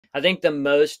I think the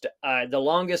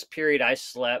longest period I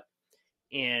slept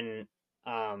in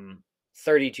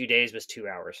 32 days was 2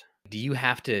 hours. Do you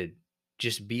have to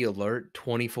just be alert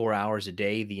 24 hours a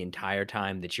day the entire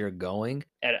time that you're going?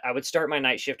 I would start my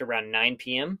night shift around 9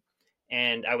 p.m.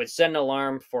 and I would set an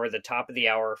alarm for the top of the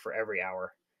hour for every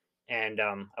hour. And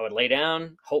I would lay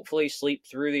down, hopefully sleep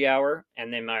through the hour,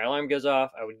 and then my alarm goes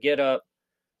off. I would get up,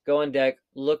 go on deck,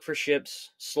 look for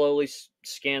ships, slowly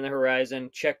scan the horizon,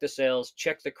 check the sails,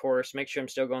 check the course, make sure I'm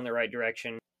still going the right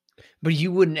direction. But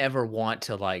you wouldn't ever want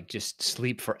to like just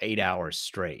sleep for 8 hours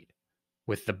straight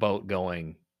with the boat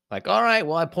going like, all right,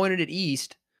 well, I pointed it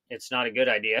east. It's not a good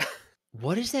idea.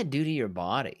 What does that do to your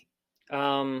body?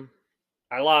 um,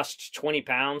 I lost 20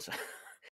 pounds.